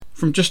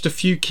From just a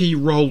few key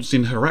roles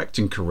in her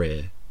acting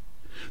career,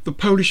 the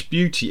Polish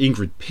beauty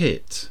Ingrid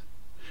Pitt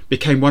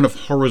became one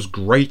of horror's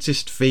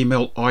greatest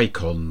female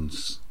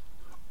icons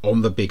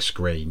on the big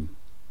screen.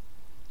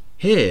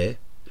 Here,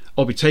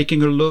 I'll be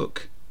taking a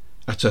look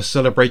at her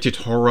celebrated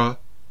horror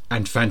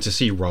and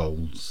fantasy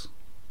roles.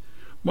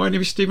 My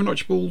name is Stephen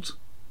Archibald,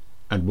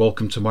 and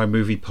welcome to my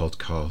movie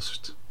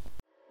podcast.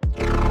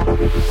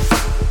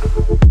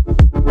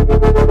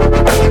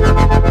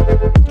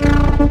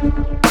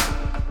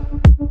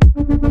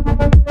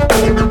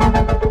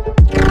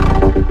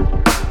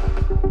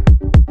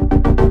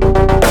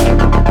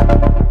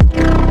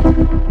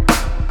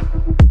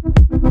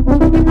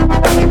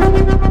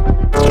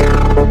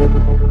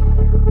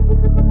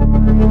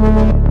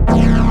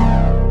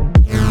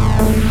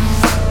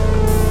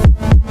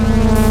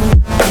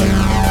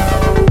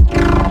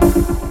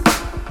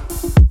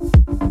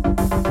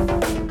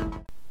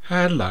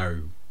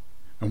 Hello,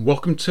 and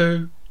welcome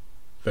to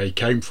They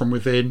Came From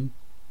Within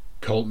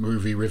Cult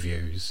Movie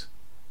Reviews.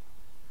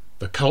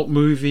 The cult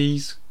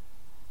movies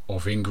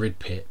of Ingrid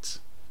Pitt.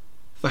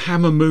 The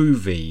Hammer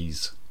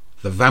movies,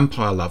 The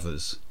Vampire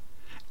Lovers,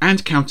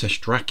 and Countess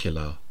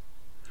Dracula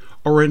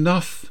are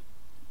enough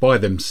by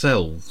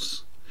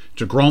themselves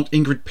to grant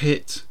Ingrid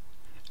Pitt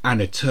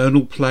an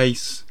eternal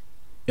place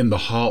in the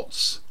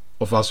hearts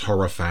of us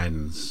horror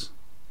fans.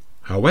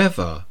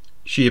 However,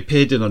 she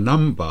appeared in a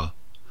number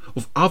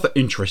of other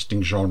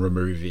interesting genre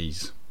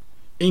movies.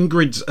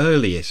 Ingrid's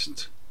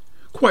earliest,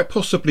 quite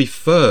possibly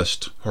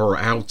first horror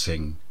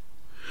outing,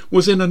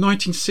 was in a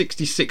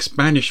 1966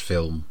 Spanish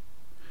film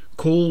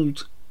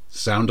called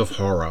Sound of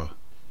Horror,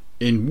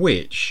 in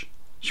which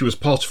she was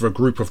part of a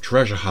group of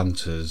treasure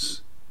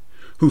hunters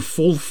who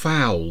fall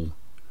foul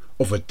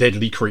of a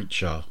deadly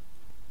creature.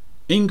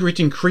 Ingrid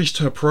increased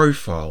her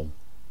profile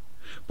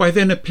by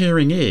then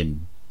appearing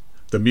in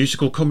the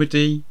musical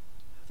comedy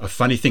A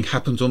Funny Thing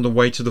Happened on the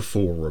Way to the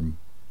Forum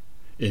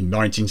in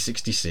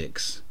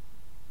 1966,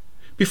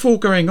 before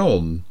going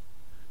on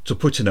to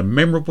put in a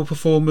memorable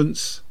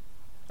performance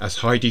as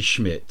Heidi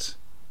Schmidt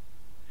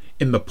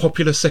in the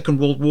popular Second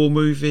World War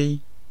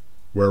movie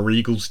Where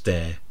Eagles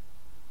Dare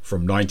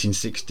from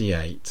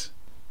 1968.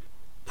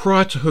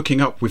 Prior to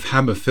hooking up with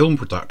Hammer Film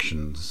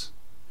Productions,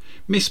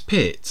 Miss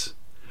Pitt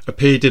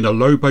appeared in a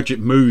low-budget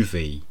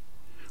movie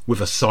with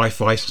a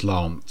sci-fi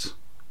slant.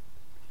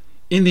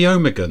 In The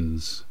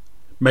Omegans,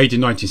 made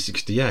in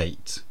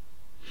 1968,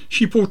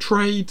 she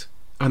portrayed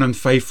an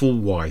unfaithful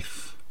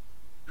wife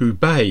who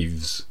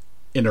bathes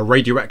in a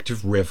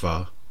radioactive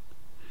river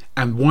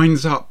and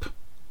winds up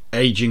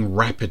aging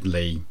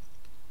rapidly,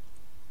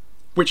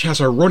 which has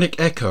ironic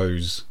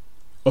echoes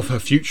of her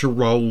future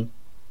role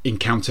in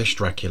Countess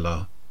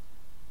Dracula.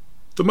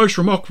 The most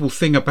remarkable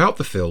thing about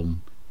the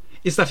film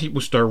is that it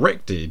was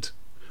directed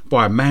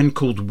by a man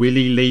called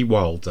Willie Lee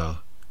Wilder,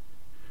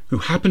 who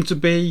happened to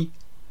be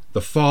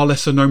the far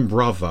lesser known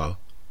brother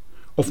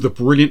of the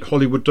brilliant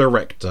Hollywood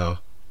director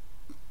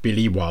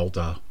Billy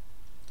Wilder.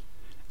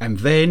 And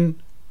then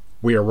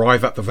we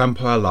arrive at The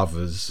Vampire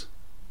Lovers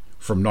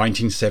from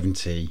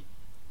 1970,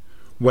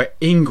 where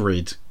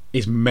Ingrid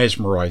is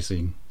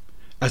mesmerising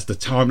as the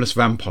timeless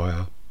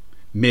vampire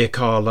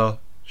Mircalla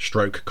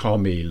 /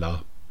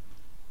 Carmilla.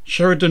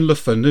 Sheridan Le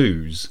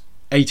Fanu's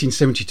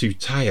 1872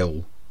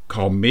 tale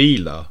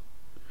Carmilla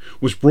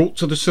was brought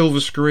to the silver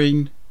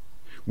screen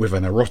with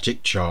an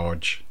erotic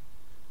charge,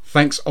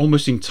 thanks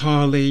almost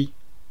entirely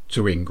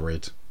to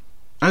Ingrid.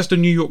 As the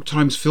New York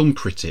Times film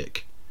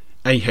critic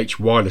A.H.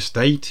 Weiler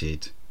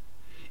stated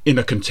in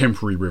a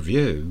contemporary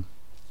review,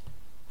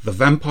 The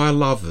Vampire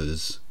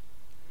Lovers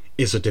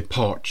is a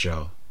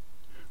departure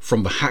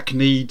from the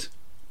hackneyed,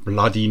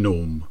 bloody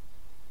norm.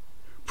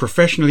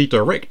 Professionally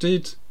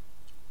directed,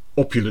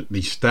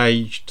 opulently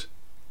staged,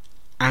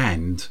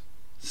 and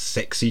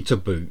sexy to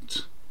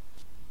boot.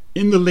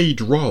 In the lead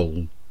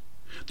role,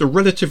 the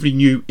relatively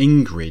new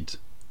Ingrid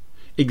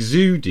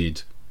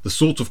exuded the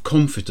sort of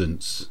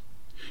confidence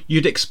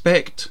you'd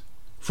expect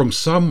from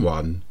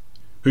someone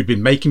who'd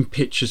been making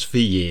pictures for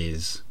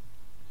years,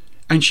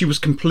 and she was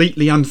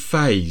completely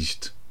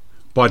unfazed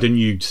by the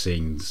nude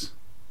scenes,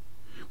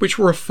 which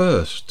were a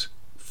first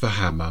for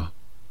Hammer.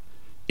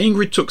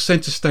 Ingrid took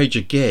centre stage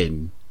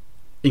again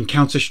in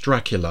Countess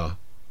Dracula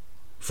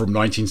from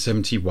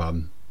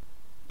 1971.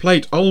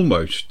 Played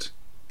almost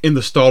in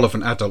the style of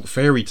an adult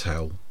fairy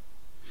tale,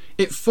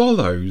 it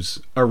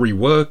follows a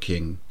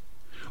reworking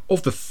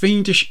of the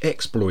fiendish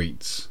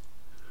exploits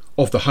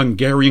of the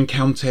Hungarian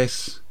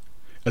Countess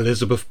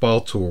Elizabeth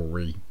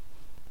Báthory.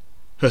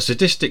 Her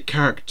sadistic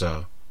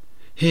character,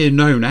 here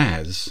known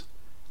as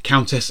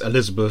Countess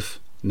Elizabeth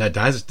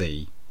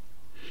Nadasdy,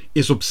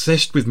 is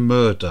obsessed with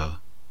murder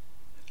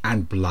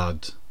and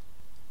blood.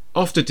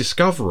 After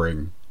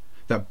discovering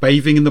that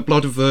bathing in the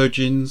blood of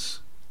virgins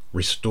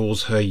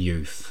restores her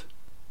youth,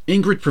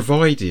 Ingrid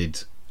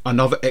provided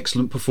another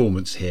excellent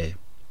performance here.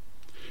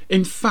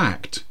 In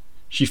fact,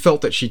 she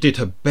felt that she did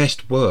her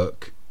best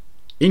work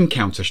in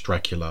Countess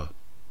Dracula.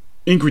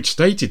 Ingrid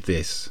stated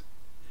this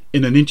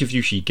in an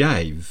interview she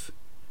gave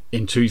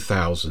in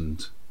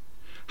 2000.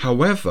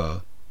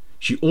 However,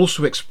 she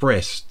also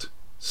expressed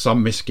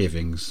some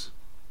misgivings.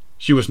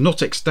 She was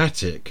not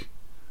ecstatic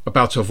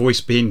about her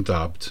voice being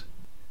dubbed,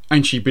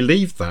 and she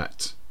believed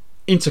that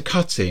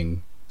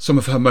intercutting some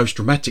of her most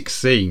dramatic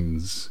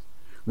scenes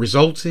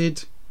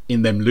resulted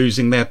in them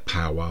losing their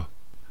power.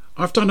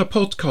 I've done a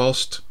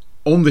podcast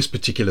on this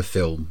particular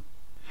film,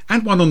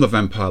 and one on the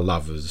Vampire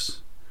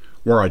Lovers,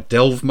 where I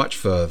delve much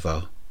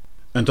further,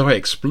 and I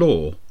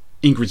explore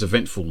Ingrid's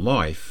eventful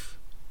life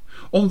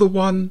on the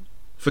one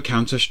for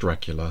Countess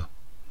Dracula.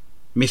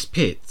 Miss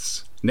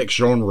Pitt's next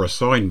genre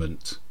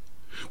assignment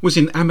was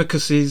in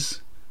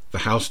Amicus's The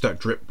House That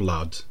Dripped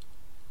Blood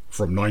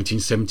from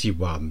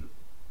 1971.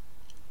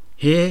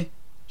 Here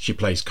she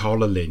plays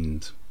Carla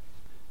Lind,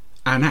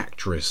 an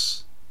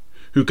actress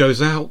who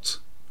goes out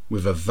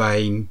with a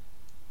vain,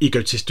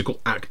 egotistical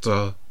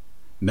actor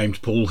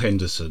named Paul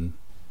Henderson,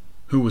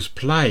 who was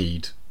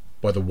played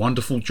by the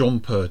wonderful John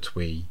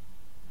Pertwee,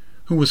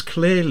 who was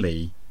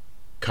clearly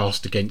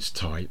cast against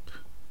type.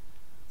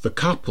 The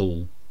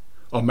couple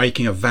are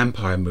making a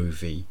vampire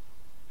movie,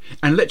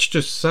 and let's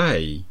just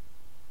say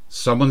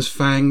someone's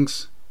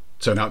fangs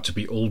turn out to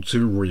be all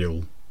too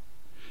real.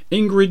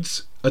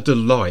 Ingrid's a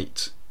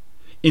delight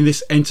in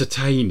this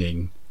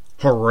entertaining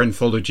horror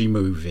anthology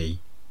movie,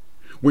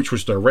 which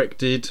was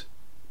directed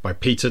by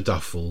Peter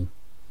Duffel,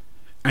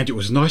 and it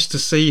was nice to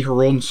see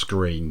her on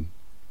screen,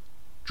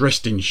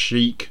 dressed in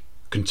chic,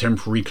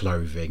 contemporary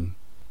clothing.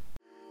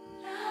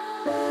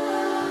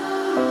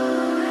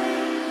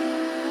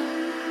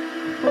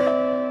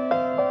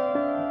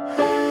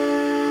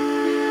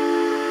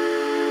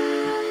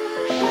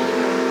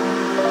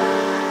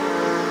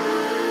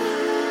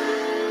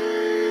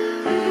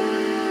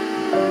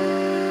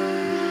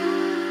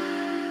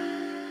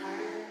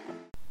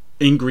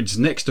 Ingrid's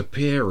next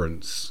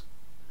appearance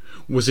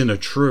was in a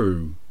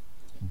true,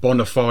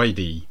 bona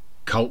fide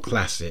cult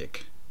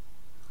classic,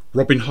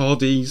 Robin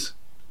Hardy's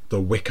The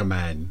Wicker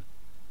Man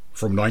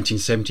from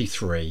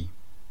 1973.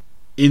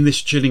 In this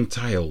chilling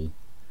tale,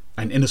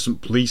 an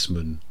innocent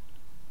policeman,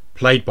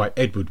 played by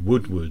Edward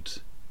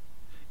Woodward,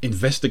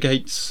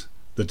 investigates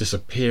the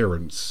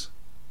disappearance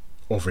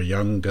of a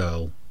young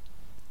girl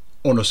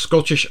on a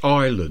Scottish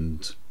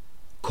island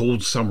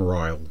called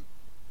Summerisle.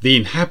 The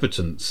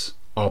inhabitants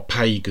are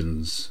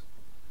pagans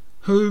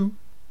who,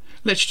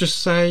 let's just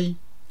say,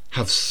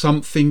 have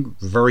something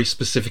very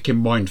specific in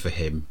mind for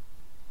him.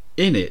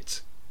 In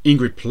it,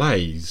 Ingrid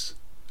plays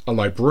a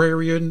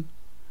librarian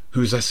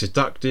who's as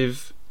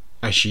seductive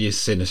as she is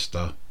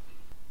sinister.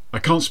 I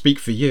can't speak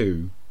for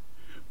you,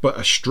 but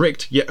a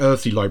strict yet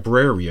earthy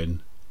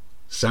librarian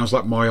sounds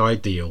like my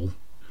ideal.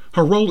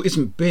 Her role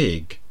isn't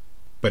big,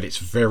 but it's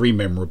very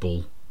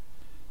memorable.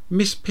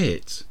 Miss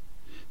Pitt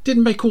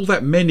didn't make all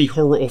that many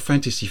horror or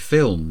fantasy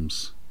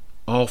films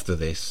after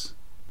this.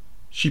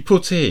 She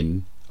put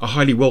in a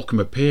highly welcome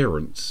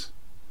appearance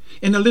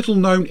in a little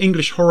known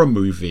English horror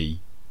movie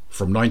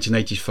from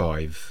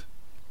 1985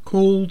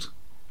 called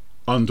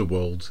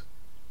Underworld,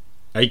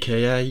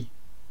 aka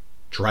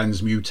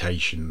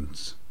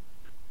Transmutations.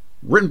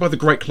 Written by the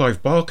great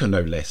Clive Barker,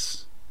 no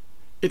less.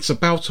 It's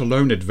about a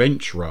lone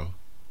adventurer,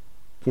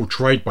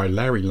 portrayed by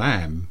Larry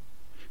Lamb,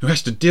 who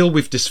has to deal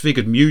with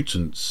disfigured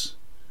mutants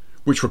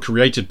which were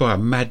created by a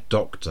mad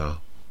doctor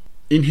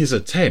in his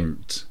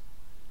attempt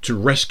to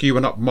rescue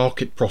an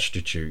upmarket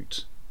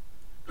prostitute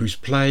who's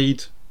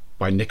played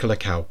by Nicola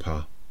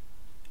Cowper.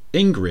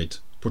 Ingrid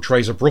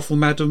portrays a brothel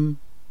madam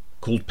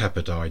called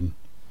Pepperdine.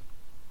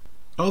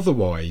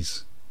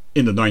 Otherwise,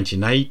 in the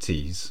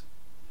 1980s,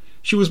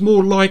 she was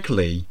more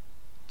likely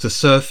to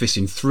surface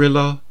in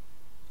thriller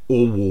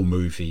or war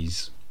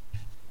movies,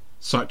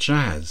 such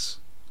as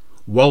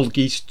Wild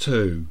Geese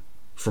 2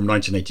 from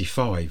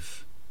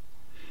 1985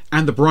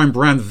 and the Brian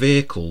Brown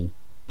vehicle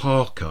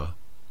Parker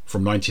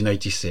from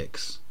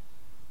 1986.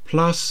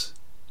 Plus,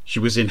 she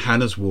was in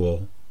Hannah's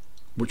War,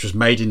 which was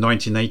made in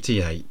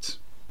 1988.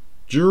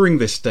 During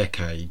this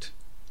decade,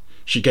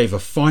 she gave a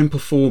fine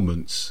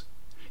performance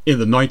in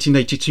the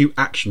 1982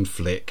 action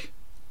flick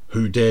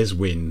Who Dares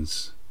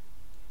Wins,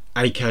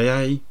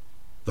 aka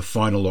The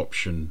Final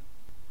Option,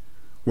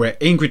 where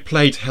Ingrid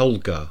played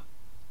Helga,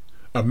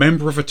 a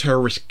member of a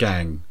terrorist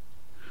gang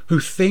who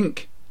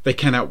think they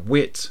can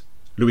outwit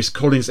Lewis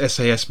Collins'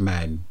 SAS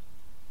man,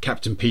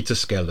 Captain Peter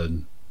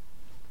Skellen.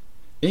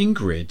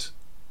 Ingrid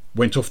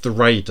went off the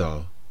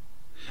radar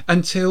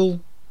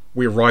until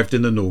we arrived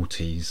in the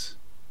noughties,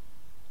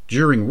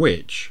 during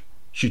which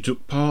she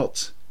took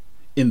part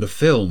in the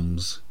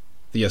films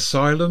The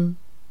Asylum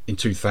in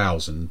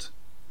 2000,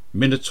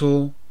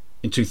 Minotaur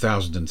in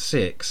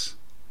 2006,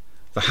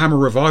 the Hammer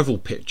revival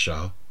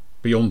picture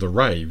Beyond the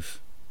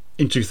Rave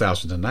in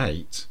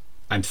 2008,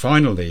 and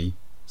finally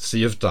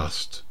Sea of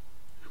Dust,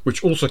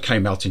 which also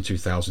came out in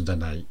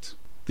 2008.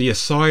 The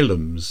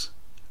Asylum's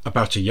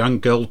about a young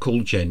girl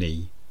called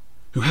Jenny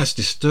who has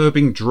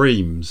disturbing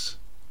dreams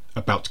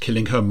about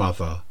killing her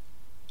mother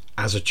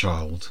as a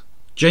child.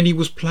 Jenny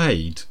was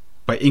played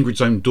by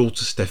Ingrid's own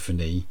daughter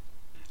Stephanie.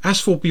 As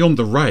for Beyond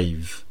the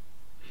Rave,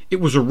 it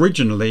was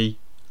originally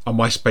a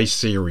MySpace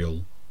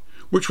serial,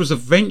 which was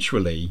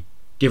eventually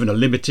given a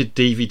limited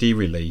DVD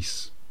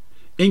release.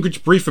 Ingrid's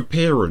brief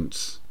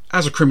appearance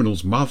as a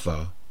criminal's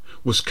mother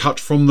was cut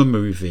from the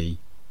movie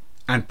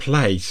and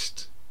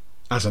placed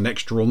as an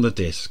extra on the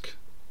disc.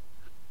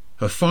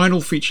 Her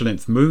final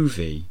feature-length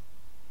movie,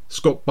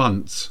 Scott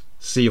Bunt's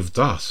Sea of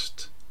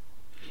Dust,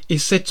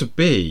 is said to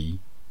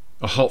be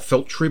a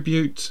heartfelt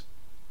tribute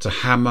to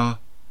Hammer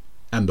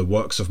and the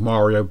works of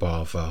Mario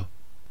Bava.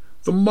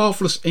 The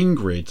marvellous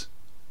Ingrid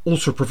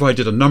also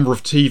provided a number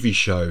of TV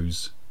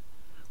shows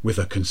with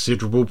a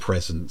considerable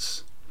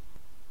presence.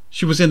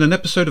 She was in an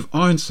episode of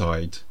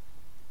Ironside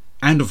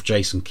and of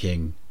Jason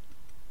King.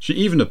 She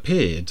even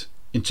appeared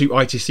in 2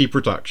 ITC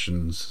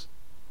productions,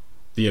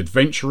 The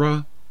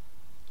Adventurer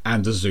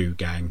and The Zoo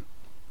Gang,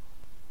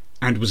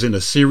 and was in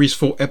a Series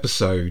 4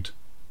 episode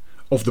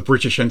of the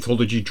British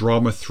anthology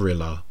drama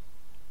thriller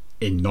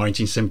in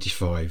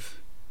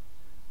 1975,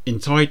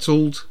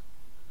 entitled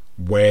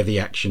Where the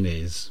Action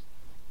Is.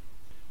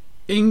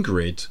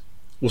 Ingrid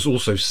was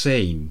also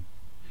seen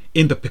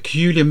in the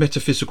peculiar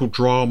metaphysical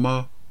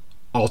drama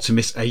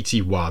Artemis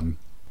 81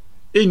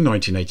 in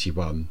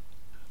 1981,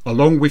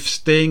 along with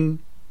Sting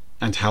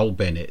and Hal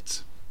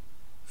Bennett.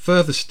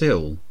 Further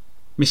still,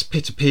 Miss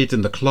Pitt appeared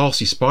in the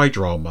classy spy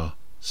drama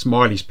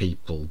Smiley's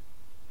People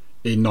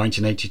in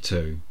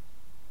 1982,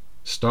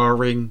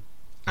 starring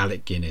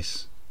Alec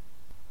Guinness.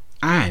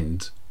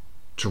 And,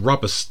 to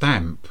rubber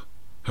stamp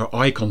her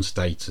icon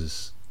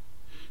status,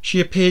 she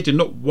appeared in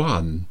not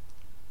one,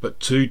 but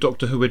 2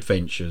 Doctor Who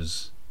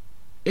adventures.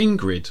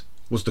 Ingrid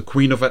was the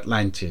Queen of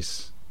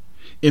Atlantis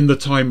in The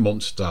Time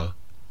Monster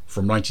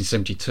from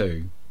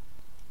 1972,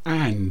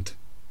 and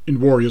in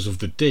Warriors of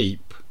the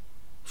Deep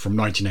from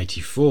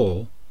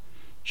 1984,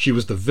 she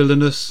was the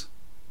villainous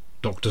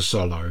Dr.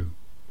 Solo.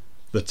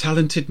 The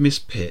talented Miss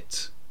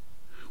Pitt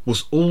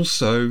was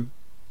also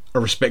a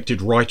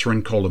respected writer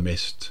and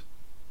columnist,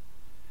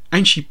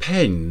 and she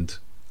penned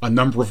a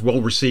number of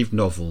well-received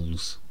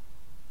novels,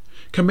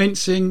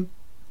 commencing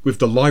with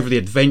the lively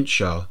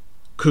adventure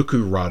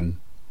Cuckoo Run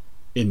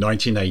in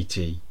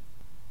 1980.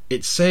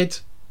 It's said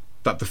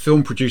that the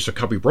film producer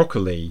Cubby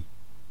Broccoli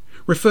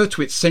referred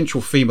to its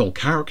central female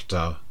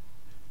character,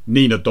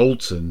 Nina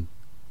Dalton,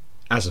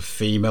 as a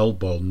female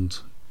Bond.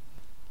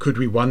 Could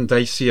we one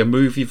day see a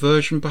movie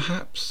version,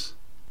 perhaps?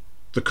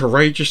 The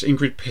courageous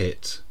Ingrid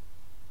Pitt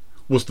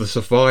was the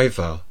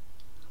survivor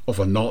of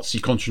a Nazi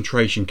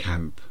concentration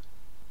camp.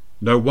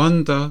 No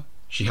wonder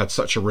she had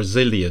such a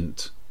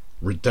resilient,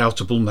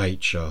 redoubtable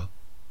nature,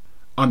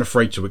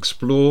 unafraid to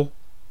explore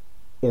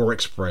or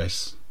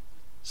express.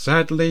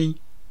 Sadly,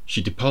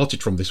 she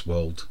departed from this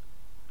world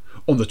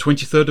on the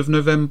 23rd of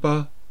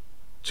November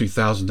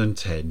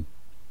 2010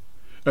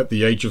 at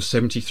the age of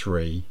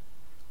 73.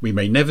 We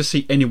may never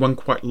see anyone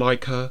quite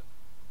like her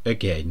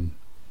again.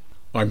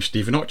 I'm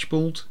Stephen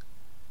Archibald,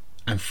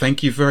 and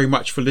thank you very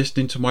much for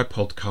listening to my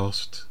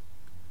podcast,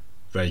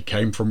 They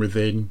Came From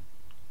Within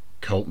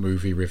Cult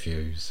Movie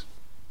Reviews.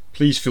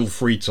 Please feel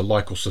free to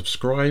like or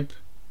subscribe,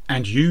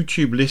 and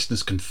YouTube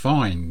listeners can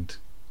find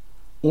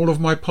all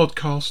of my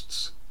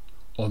podcasts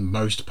on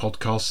most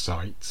podcast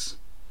sites.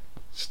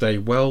 Stay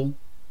well,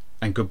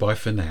 and goodbye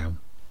for now.